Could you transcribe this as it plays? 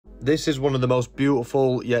This is one of the most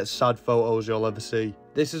beautiful yet sad photos you'll ever see.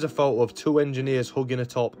 This is a photo of two engineers hugging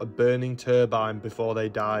atop a burning turbine before they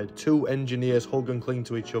died. Two engineers hug and cling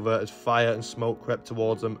to each other as fire and smoke crept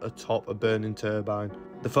towards them atop a burning turbine.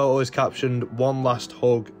 The photo is captioned "One last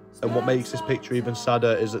hug," and what makes this picture even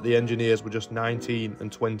sadder is that the engineers were just 19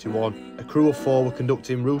 and 21. A crew of 4 were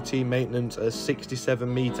conducting routine maintenance at a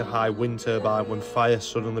 67-metre high wind turbine when fire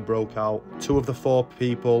suddenly broke out. 2 of the 4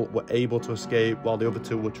 people were able to escape while the other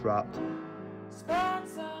 2 were trapped.